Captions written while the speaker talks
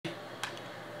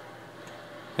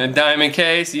A diamond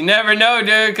case. You never know,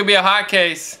 dude. Could be a hot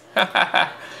case.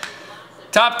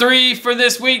 Top 3 for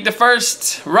this week. The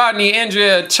first, Rodney,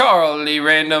 Andrea, Charlie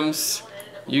randoms.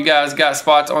 You guys got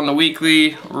spots on the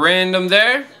weekly random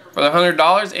there for the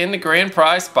 $100 and the grand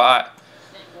prize spot.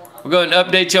 We'll go ahead and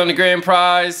update you on the grand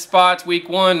prize spots. Week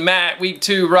 1, Matt. Week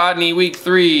 2, Rodney. Week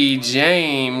 3,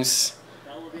 James.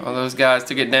 All those guys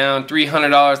took it down.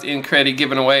 $300 in credit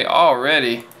given away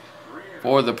already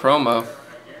for the promo.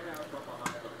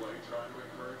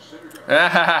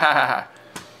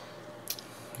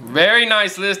 Very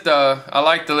nice list though. I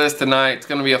like the list tonight. It's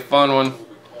gonna be a fun one.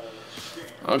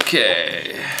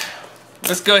 Okay,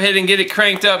 let's go ahead and get it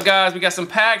cranked up, guys. We got some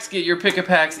packs. Get your pick of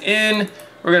packs in.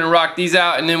 We're gonna rock these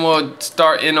out and then we'll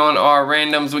start in on our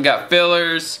randoms. We got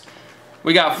fillers,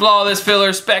 we got flawless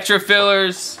fillers, spectra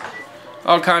fillers,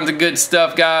 all kinds of good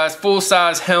stuff, guys. Full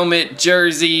size helmet,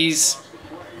 jerseys,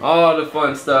 all the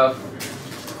fun stuff.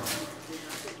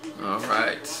 All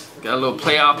right. Got a little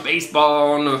playoff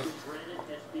baseball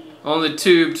on the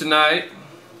tube tonight.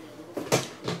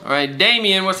 All right,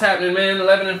 Damien, what's happening, man?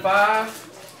 11 and 5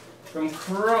 from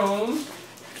Chrome.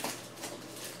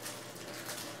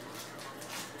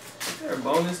 Is there a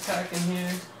bonus pack in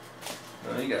here?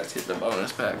 Oh, you guys hit the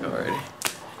bonus pack already.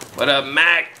 What up,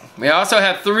 Mac? We also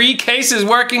have 3 cases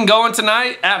working going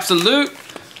tonight. Absolute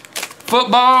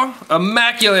football,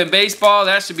 immaculate baseball.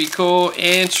 That should be cool,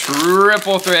 and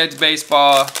triple threads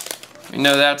baseball. We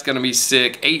know that's gonna be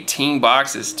sick. 18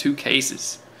 boxes, 2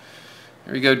 cases.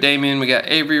 Here we go, Damien. We got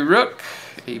Avery Rook,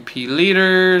 AP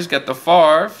leaders, got the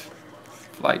Favre,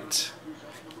 Flight,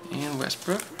 and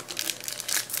Westbrook.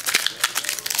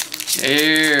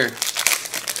 There.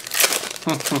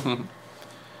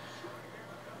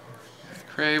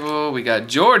 Crable, we got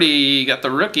Jordy, got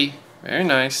the rookie. Very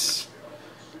nice.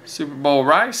 Super Bowl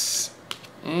Rice,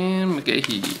 and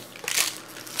McGahee.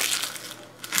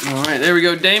 Alright, there we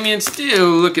go. Damien still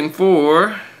looking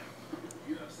for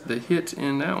the hit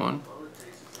in that one.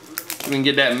 We can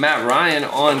get that Matt Ryan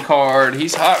on card.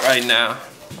 He's hot right now.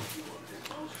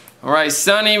 Alright,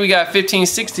 Sonny, we got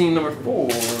 15-16, number 4,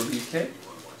 BK.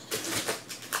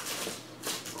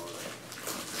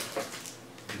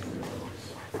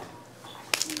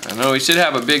 I know we should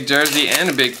have a big jersey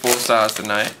and a big full size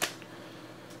tonight.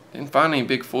 Didn't find any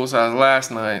big full size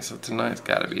last night, so tonight's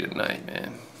gotta be the night,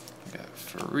 man.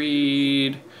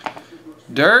 Fareed,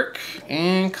 Dirk,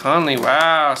 and Conley.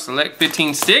 Wow, select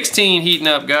 15-16 heating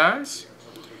up, guys.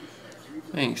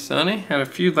 Thanks, Sonny. Had a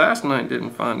few last night, didn't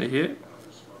find a hit.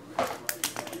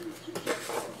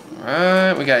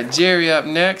 Alright, we got Jerry up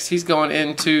next. He's going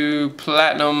into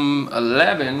Platinum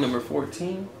 11, number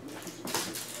 14.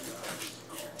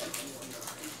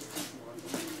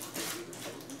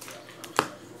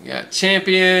 We got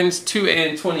Champions 2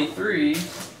 and 23.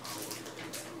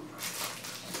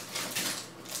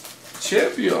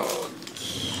 Champions.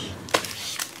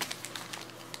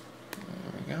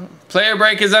 There we go. Player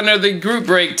break is under the group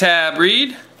break tab,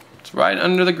 Reed. It's right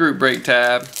under the group break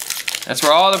tab. That's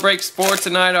where all the break sports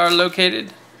tonight are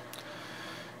located.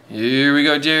 Here we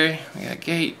go, Jerry. We got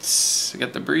Gates. We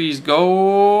got the Breeze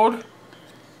Gold.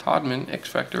 Todman, X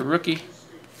Factor rookie.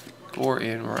 Gore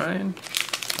and Ryan.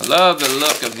 I love the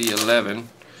look of the 11.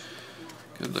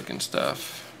 Good looking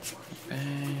stuff.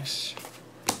 Base.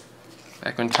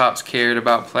 Back when Topps cared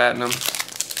about Platinum.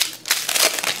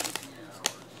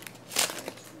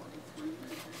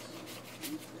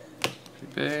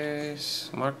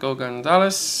 Base. Marco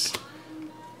Gonzalez.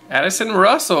 Addison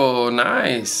Russell.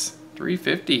 Nice.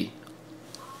 350.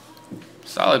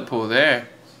 Solid pull there.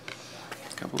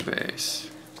 Couple base.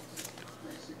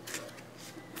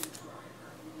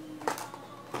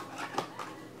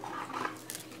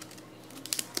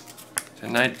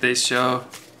 Tonight they show.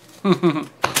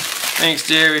 Thanks,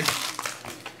 Jerry.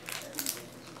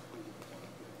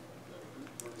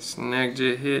 Snagged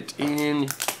a hit in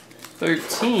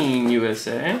 13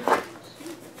 USA.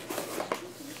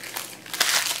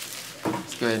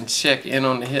 Let's go ahead and check in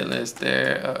on the hit list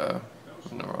there.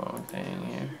 I'm the wrong thing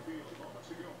here.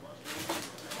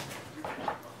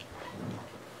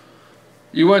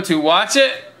 You want to watch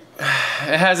it?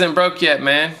 It hasn't broke yet,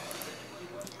 man.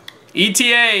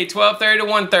 ETA 1230 to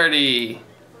 130.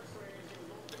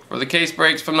 For the case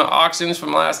breaks from the auctions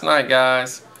from last night,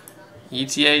 guys.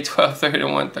 ETA 1230 to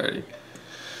 130.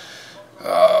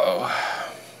 Oh.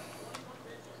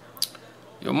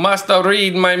 You must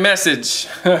read my message.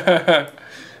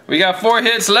 We got 4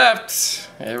 hits left.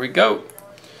 There we go.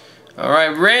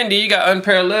 Alright, Randy, you got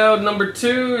unparalleled number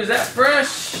 2. Is that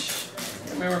fresh? I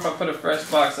can't remember if I put a fresh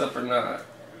box up or not.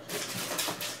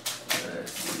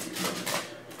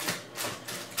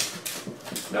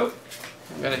 Nope.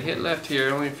 We got a hit left here,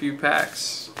 only a few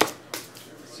packs.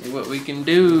 See what we can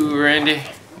do, Randy.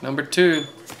 Number 2.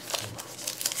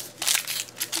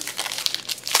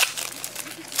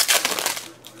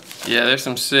 Yeah, there's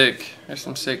some sick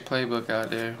playbook out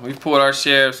there. We've pulled our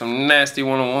share of some nasty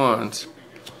 101s.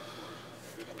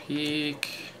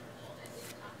 Peak,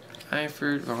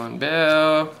 Eifert, Von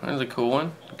Bell. There's a cool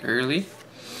one. Gurley.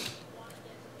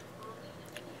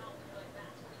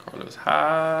 Carlos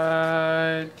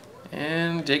Hyde.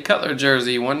 And Jay Cutler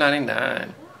jersey,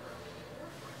 199.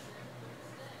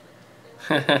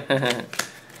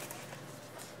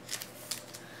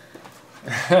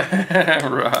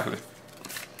 Robin.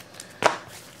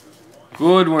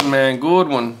 Good one, man. Good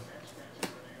one.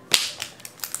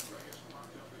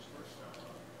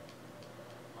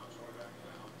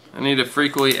 I need a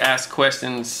frequently asked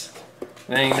questions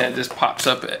thing that just pops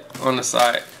up on the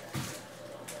site.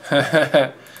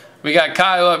 We got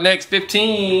Kyle up next,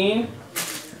 15.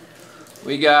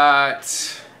 We got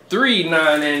 3,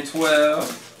 9, and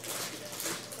 12.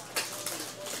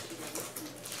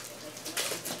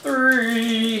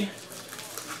 3,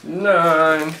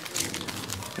 9,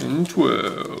 and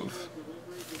 12.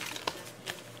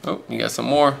 Oh, you got some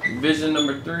more. Vision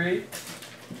number 3.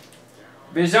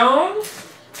 Vision.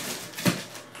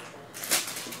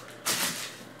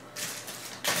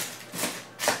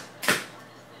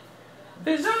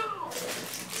 Vision.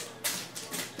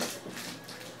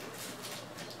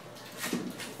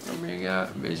 What you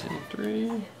got? Vision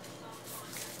 3.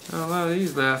 Oh, a lot of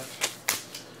these left.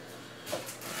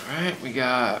 Alright, we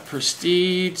got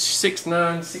Prestige 6,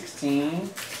 9, 16.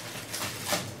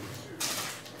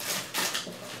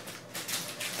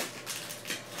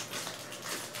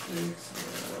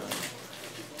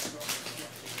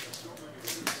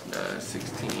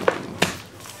 16.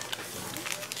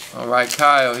 Alright,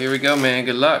 Kyle, here we go, man.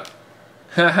 Good luck.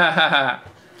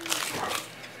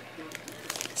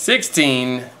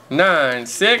 16, 9,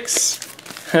 6.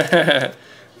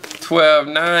 12,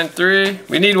 9, 3.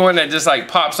 We need one that just like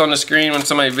pops on the screen when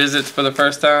somebody visits for the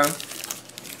first time.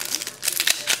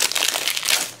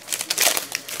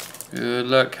 Good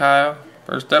luck, Kyle.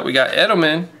 First up, we got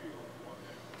Edelman.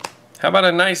 How about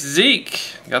a nice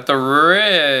Zeke? Got the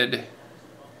red.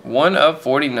 1 of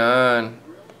 49.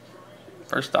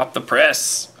 First off the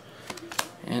press.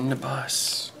 In the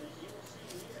bus.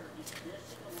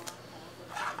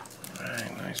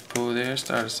 Alright, nice pull there.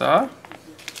 Start us off.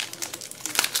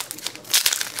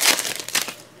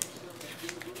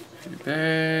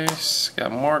 Base.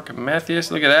 Got Mark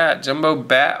Matthews. Look at that. Jumbo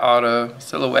bat auto.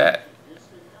 Silhouette.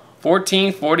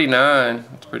 14.49.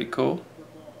 That's pretty cool.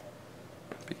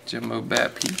 Big jumbo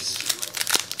bat piece.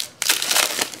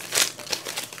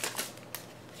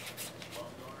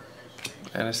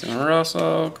 Addison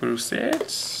Russell.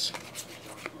 Crusades.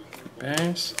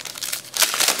 Base.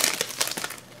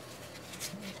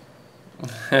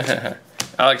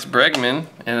 Alex Bregman.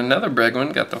 And another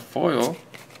Bregman. Got the foil.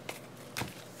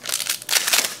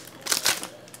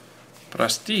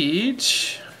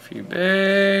 Prestige, few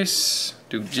base,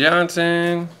 Duke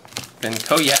Johnson, Ben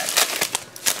Koyak.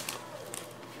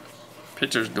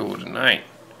 Pitchers duel tonight.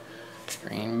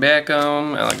 Green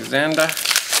Beckham, Alexander,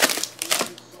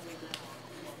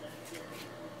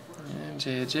 and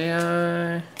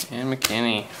JJI, and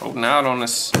McKinney. Holding out on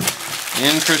us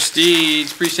in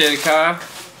Prestige. Appreciate it, Kyle.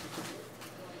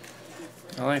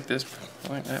 I like this. I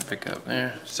like that pickup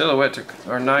there. Silhouettes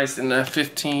are nice in the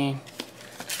 15.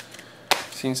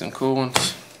 Seen some cool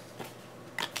ones.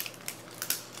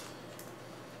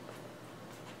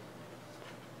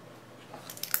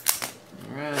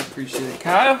 Alright, appreciate it,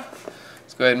 Kyle.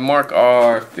 Let's go ahead and mark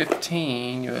our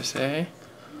 15 USA.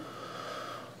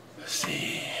 Let's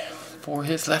see. 4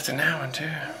 hits left in that one, too.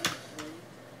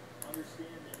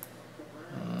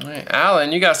 Alright,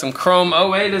 Alan, you got some Chrome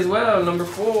 08 as well, number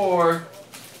 4.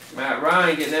 Matt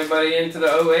Ryan getting everybody into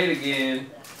the 08 again.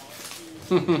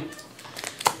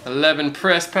 11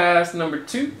 press pass, number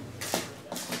 2.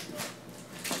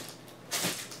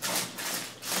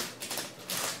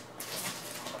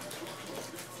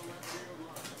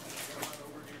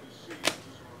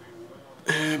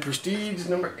 And Prestige,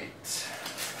 number 8.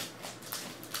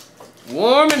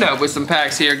 Warming up with some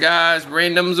packs here, guys.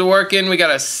 Randoms are working. We got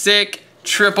a sick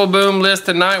triple boom list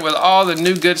tonight with all the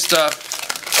new good stuff.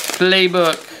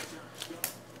 Playbook.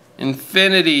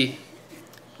 Infinity.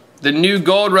 The new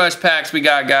Gold Rush packs we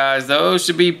got, guys. Those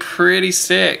should be pretty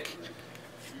sick.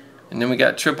 And then we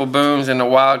got triple booms and the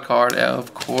wild card,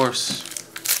 of course.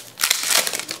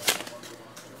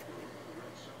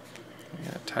 We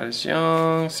got Titus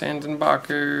Young,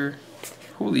 Sandenbacher,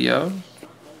 Julio.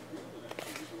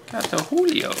 Got the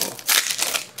Julio.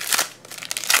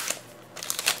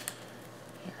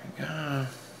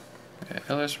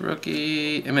 Ellis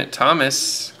rookie. Emmett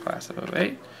Thomas, class of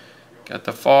 08. Got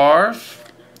the Favre.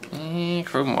 And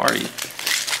Cromartie.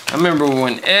 I remember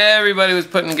when everybody was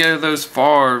putting together those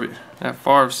that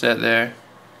Favre set there.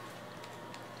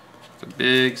 It's a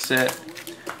big set.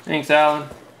 Thanks, Alan.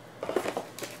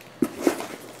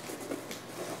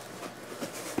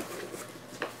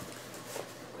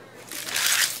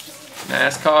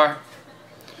 NASCAR.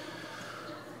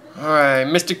 Alright,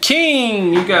 Mr.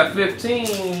 King, you got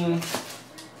 15.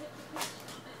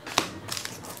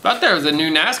 Thought there was a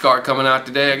new NASCAR coming out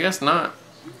today. I guess not.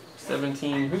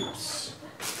 17 hoops.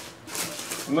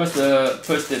 Must have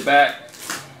pushed it back.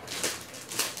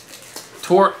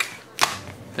 Torque.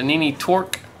 Panini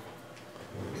Torque.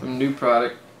 Some new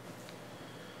product.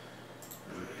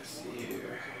 Let's see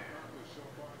here.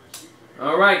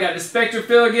 Alright, got the Spectra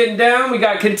filler getting down. We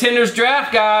got Contenders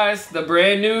Draft, guys. The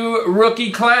brand new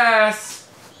rookie class.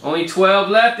 Only 12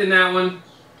 left in that one.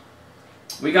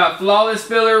 We got Flawless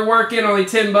filler working. Only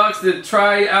 10 bucks to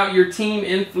try out your team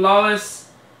in Flawless.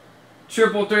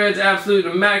 Triple threads, absolute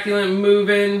immaculate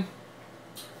moving.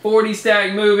 40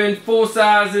 stack moving. Full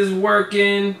sizes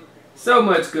working. So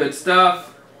much good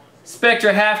stuff.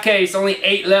 Spectra half case. Only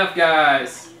 8 left,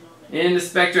 guys. In the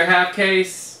Spectra half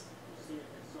case.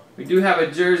 We do have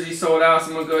a jersey sold out, so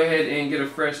I'm going to go ahead and get a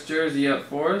fresh jersey up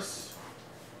for us.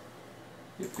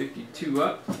 Get 52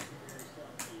 up.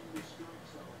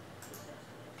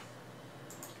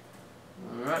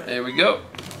 Alright, there we go.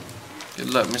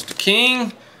 Good luck, Mr.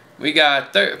 King. We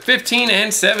got 15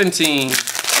 and 17.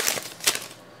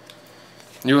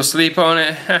 You will sleep on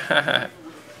it.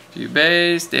 Few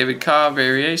bays, David Cobb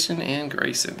variation, and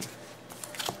Grayson.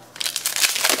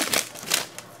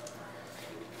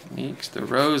 Meeks,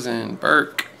 DeRozan,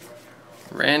 Burke,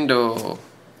 Randall,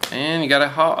 and you got a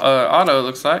auto,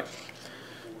 looks like.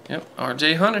 Yep,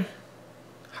 R.J. Hunter.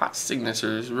 Hot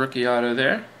signatures, rookie auto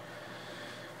there.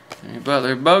 Jimmy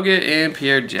Butler, Bogut, and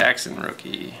Pierre Jackson,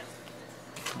 rookie.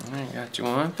 Alright, got you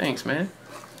on. Thanks, man.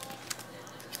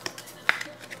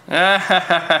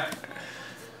 That's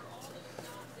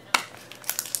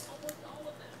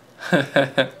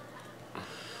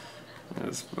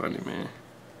funny, man.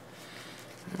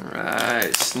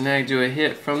 Alright, snagged you a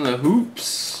hit from the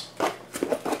hoops.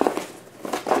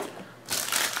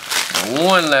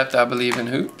 One left, I believe, in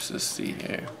hoops. Let's see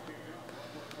here.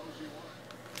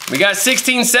 We got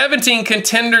 16-17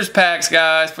 contenders packs,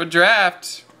 guys, for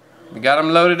draft. We got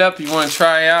them loaded up. You want to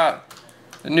try out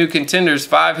the new contenders.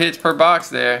 5 hits per box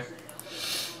there.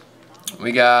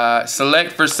 We got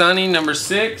Select for Sonny, number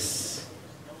 6.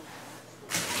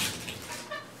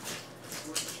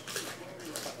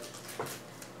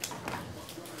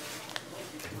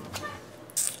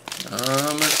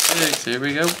 Number 6, here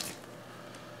we go.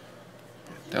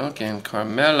 Duncan,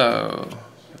 Carmelo,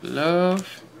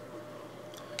 Love.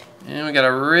 And we got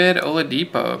a red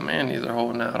Oladipo. Man, these are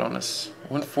holding out on us.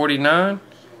 149.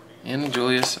 And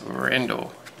Julius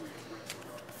Randle.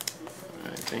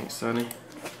 Alright, thanks, Sonny.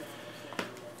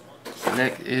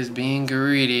 Select is being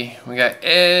greedy. We got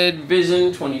Ed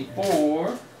Vision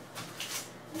 24.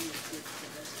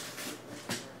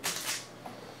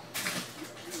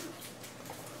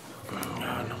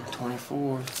 Number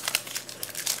 24.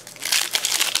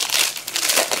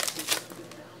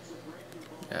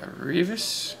 Got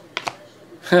Revis.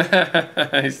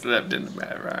 He slept in the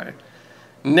bad ride.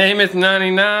 Namath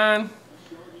 99.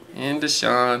 And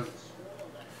Deshaun.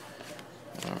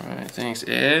 Alright, thanks,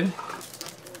 Ed.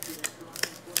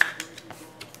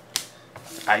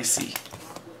 Icy.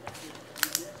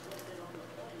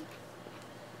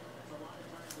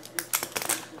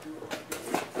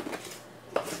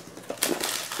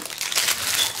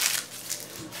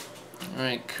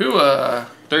 Alright, Kua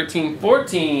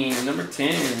 13-14, number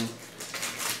 10.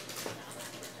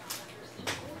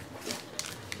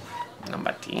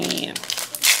 Number 10.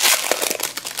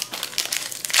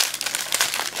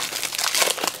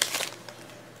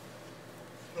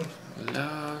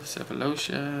 Love,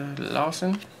 Cephalosha,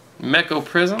 Lawson, Mecco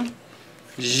Prism,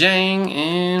 Zhang,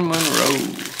 and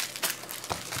Monroe.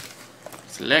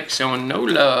 Select showing no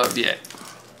love yet.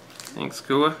 Thanks,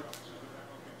 Kua.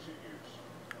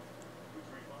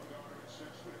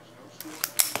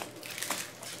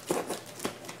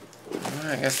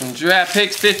 Alright, got some draft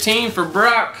picks. 15 for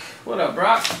Brock. What up,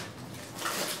 Brock?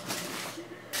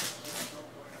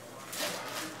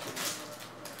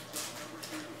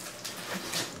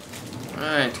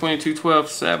 Alright,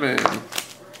 22-12-7.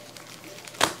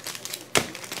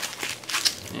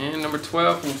 And number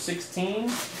 12 from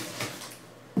 16.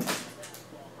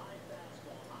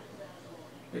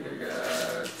 I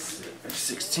got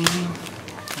 16.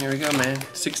 Here we go, man.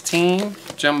 16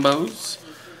 jumbos.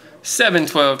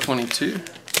 7/12/22.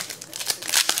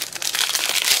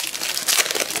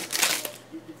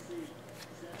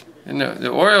 And the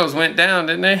Orioles went down,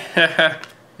 didn't they?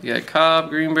 You got Cobb,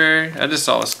 Greenberry. I just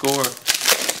saw a score.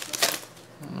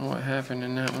 I don't know what happened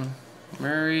in that one.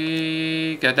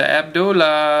 Murray, got the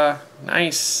Abdullah.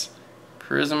 Nice.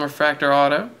 Prism Refractor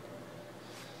Auto.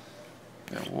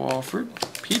 Got Walford,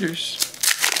 Peters.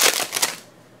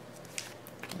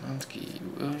 Lonsky,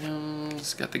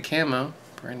 Williams. Got the camo.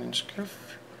 Brandon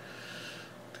Scriff.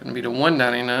 It's going to be the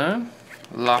 199.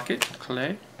 Lockett,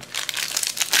 Clay.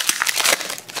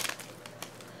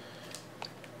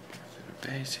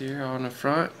 Base here on the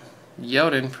front.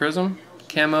 Yeldon Prism.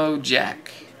 Camo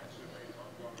Jack.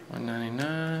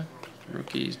 199.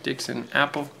 Rookies Dixon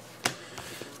Apple.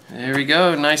 There we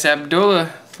go. Nice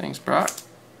Abdullah. Thanks, Brock.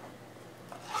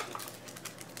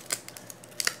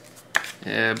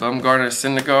 Yeah, Bumgarner,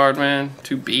 Syndergaard, man.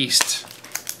 Two beasts.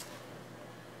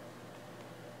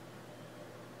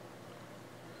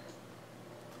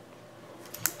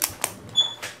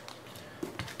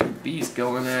 Beast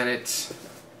going at it.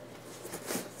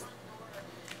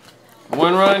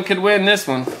 One run could win this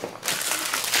one.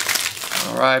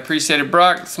 Alright, appreciate it,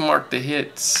 Brock. Let's mark the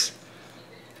hits.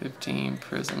 15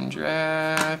 Prism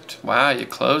Draft. Wow, you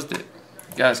closed it.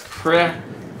 You guys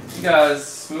You guys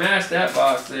smashed that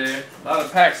box there. A lot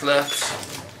of packs left.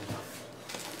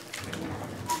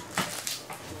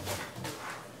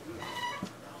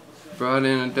 Brought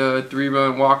in a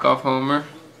 3-run walk-off homer.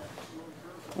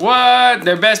 What?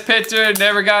 Their best pitcher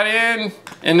never got in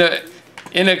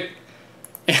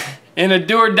a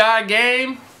do-or-die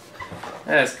game?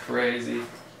 That's crazy.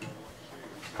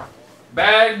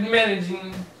 Bad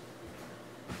managing.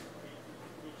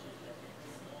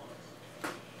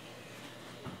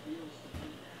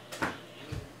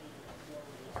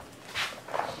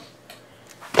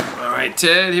 All right,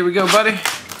 Ted, here we go, buddy.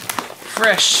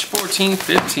 Fresh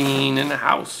 14-15 in the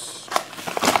house.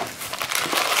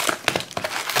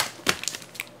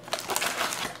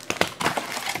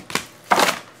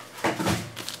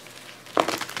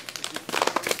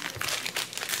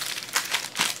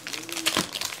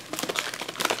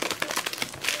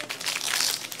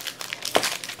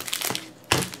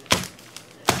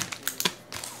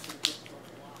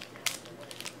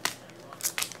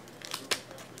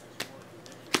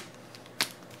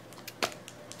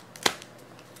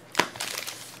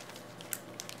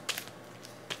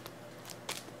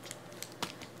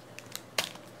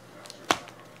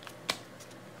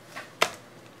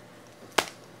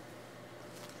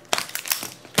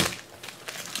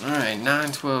 Alright,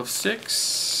 9, 12,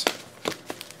 6.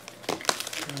 9,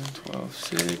 12,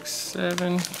 6,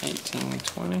 7, 18,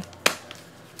 20,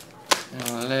 and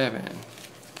 11.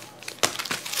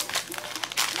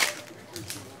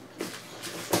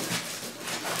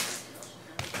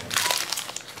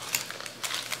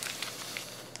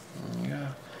 There we go.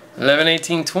 11,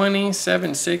 18, 20,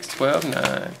 7, 6, 12,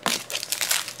 9.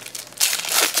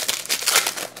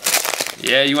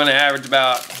 Yeah, you want to average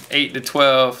about 8 to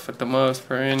 12 at the most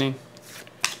per inning.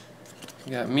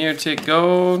 You got Mirtic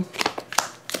Gold.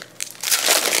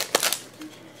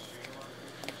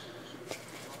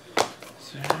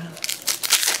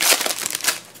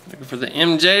 Looking for the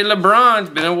MJ LeBron. It's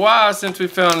been a while since we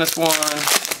found this one.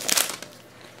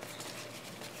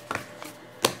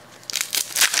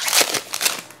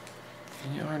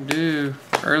 You are due.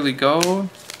 Early gold.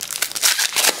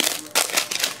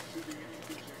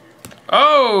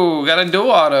 Oh, got a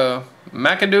dual auto.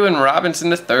 McAdoo and Robinson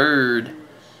the third.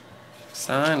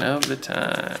 Sign of the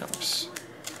times.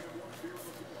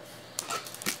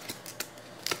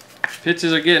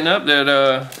 Pitches are getting up there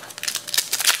to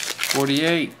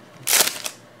 48.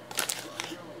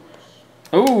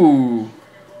 Ooh.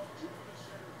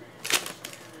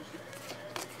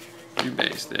 Two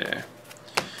base there.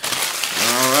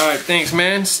 Alright, thanks,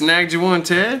 man. Snagged you one,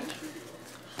 Ted.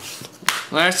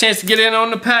 Last chance to get in on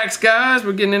the packs, guys.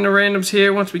 We're getting into randoms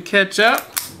here once we catch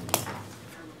up.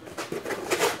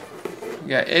 We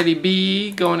got Eddie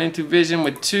B going into Vision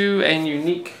with 2 and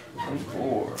Unique on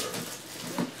 4.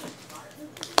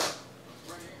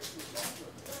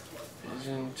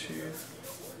 Vision 2.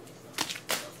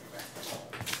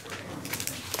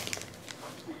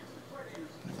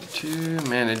 Number 2.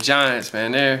 Man, the Giants,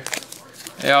 man, they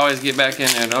always get back in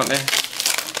there, don't they?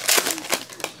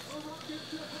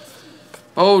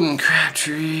 Bowden,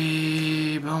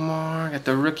 Crabtree, Belmar, got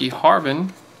the rookie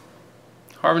Harbin.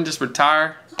 Harbin just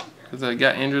retired because I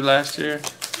got injured last year.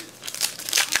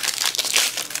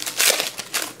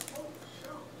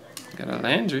 Got a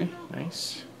Landry,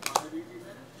 nice.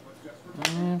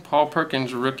 And Paul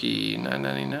Perkins, rookie,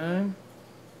 $9.99.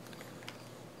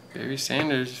 Barry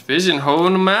Sanders. Vision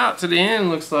holding them out to the end,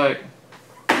 looks like.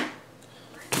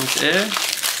 With Ed.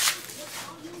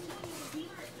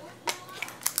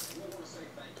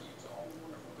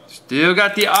 Still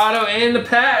got the auto and the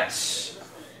patch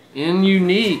in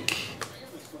unique.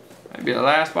 Might be the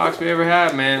last box we ever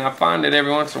have, man. I find it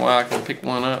every once in a while. I can pick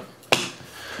one up.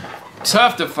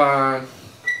 Tough to find.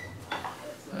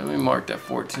 Let me mark that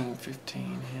 14,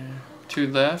 15 here. 2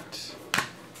 left.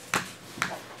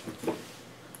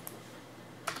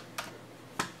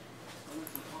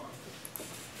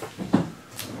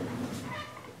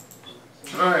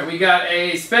 Alright, we got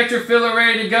a Spectre filler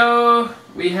ready to go.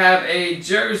 We have a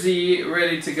jersey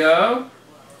ready to go.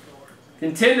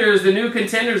 Contenders, the new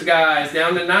contenders guys,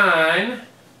 down to 9.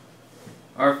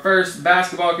 Our first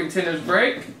basketball contenders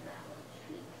break.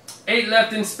 8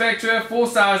 left in Spectra. Full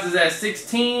size is at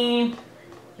 16.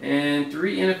 And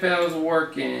 3 NFLs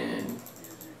working.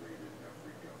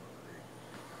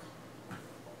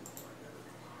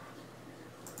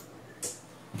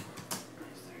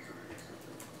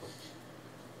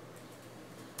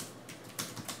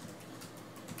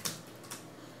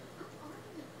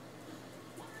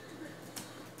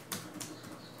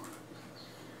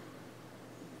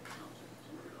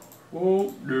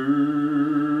 Oh,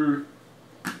 no.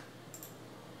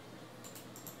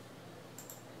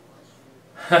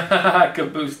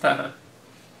 Caboose time.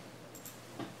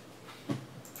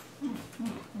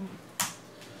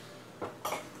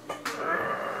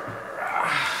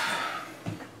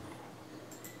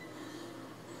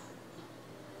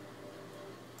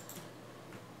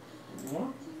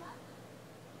 What?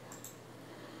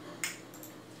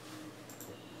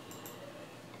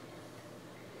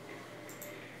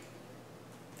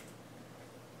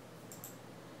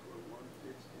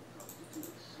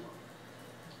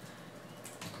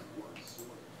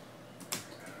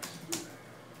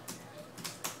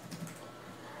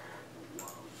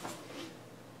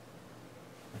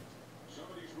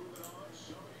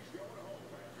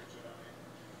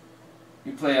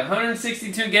 You play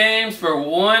 162 games for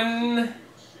 1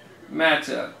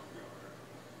 matchup.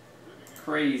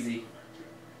 Crazy.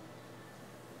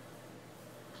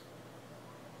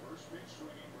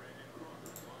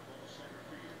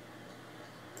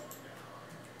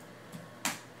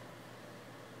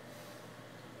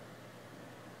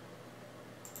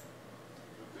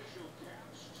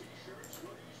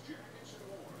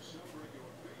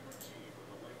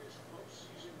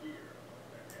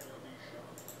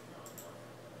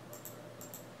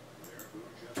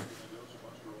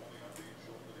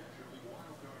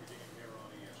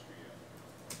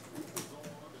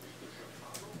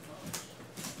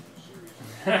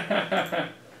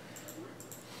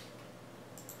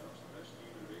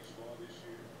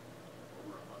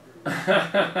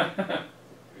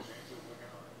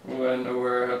 What in the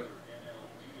world?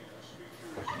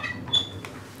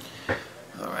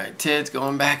 Alright, Ted's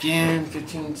going back in.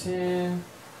 15-10.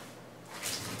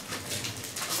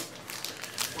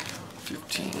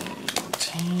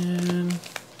 15-10.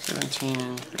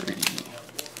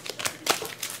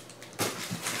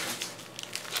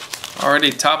 17-3.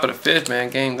 Already top of the 5th, man.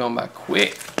 Game going by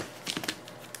quick.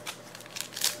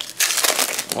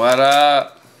 What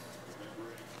up?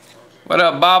 What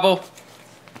up, Bobble?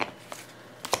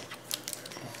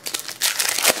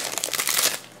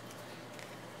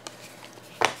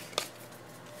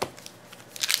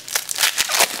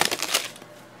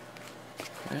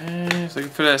 Man, looking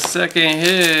for that second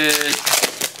hit.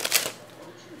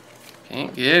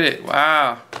 Can't get it.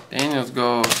 Wow. Daniels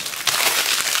goes.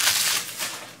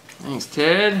 Thanks,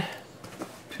 Ted.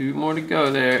 2 more to go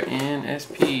there in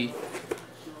SP.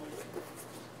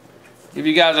 Give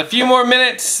you guys a few more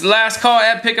minutes. Last call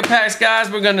at Pick a Packs,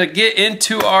 guys. We're going to get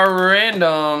into our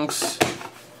randoms.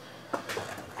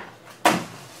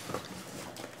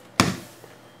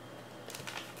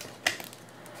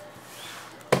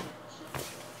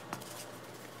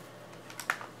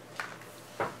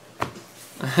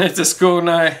 It's a school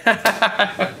night.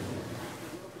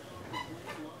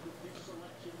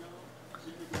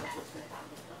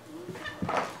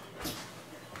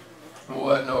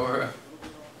 What in the world?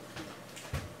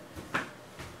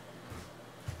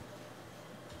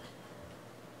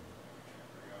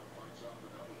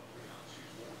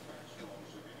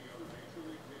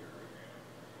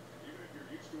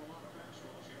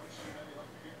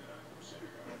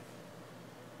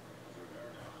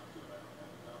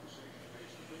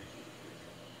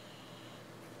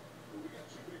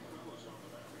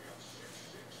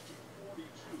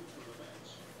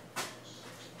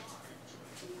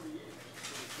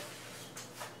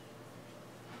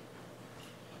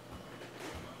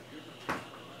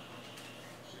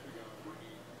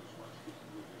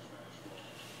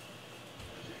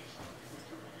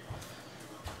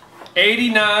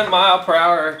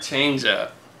 89-mile-per-hour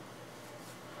changeup.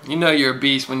 You know you're a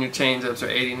beast when your changeups are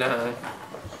 89.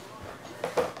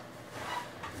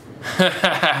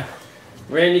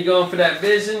 Randy going for that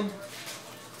vision.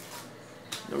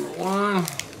 Number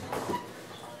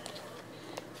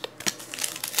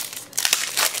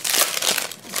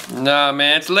 1. Nah,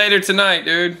 man, it's later tonight,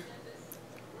 dude.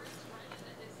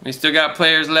 We still got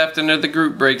players left under the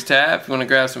group breaks tab. If you want to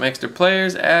grab some extra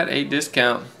players at a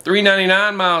discount.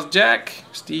 $3.99, Miles Jack,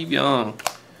 Steve Young.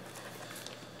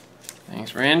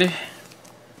 Thanks, Randy.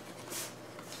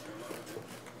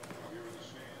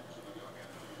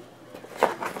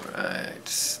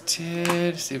 Alright,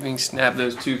 Ted. See if we can snap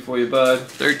those 2 for you, bud.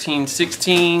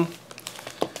 13-16.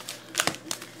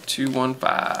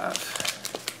 215.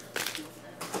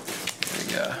 There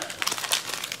we go.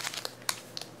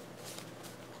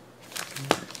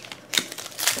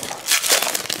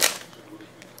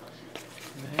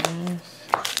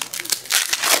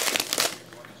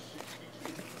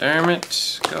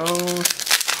 Dermot, gold.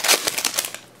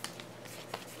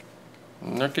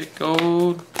 Nurkic,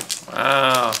 gold.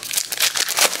 Wow.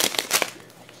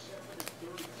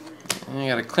 And you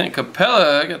got a Clint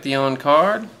Capella. I got the on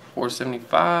card.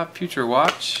 475. Future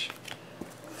Watch.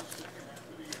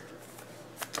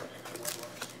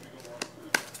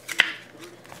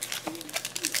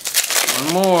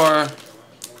 One more.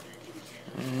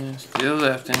 And still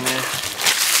left in there.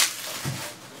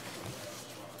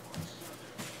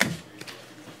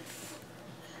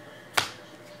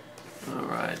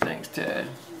 Alright, thanks, Ted.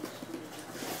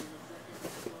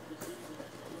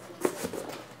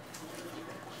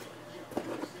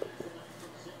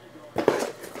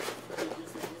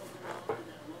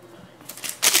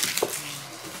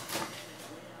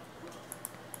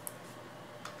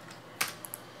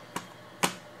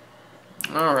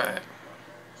 Alright.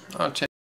 I'll check.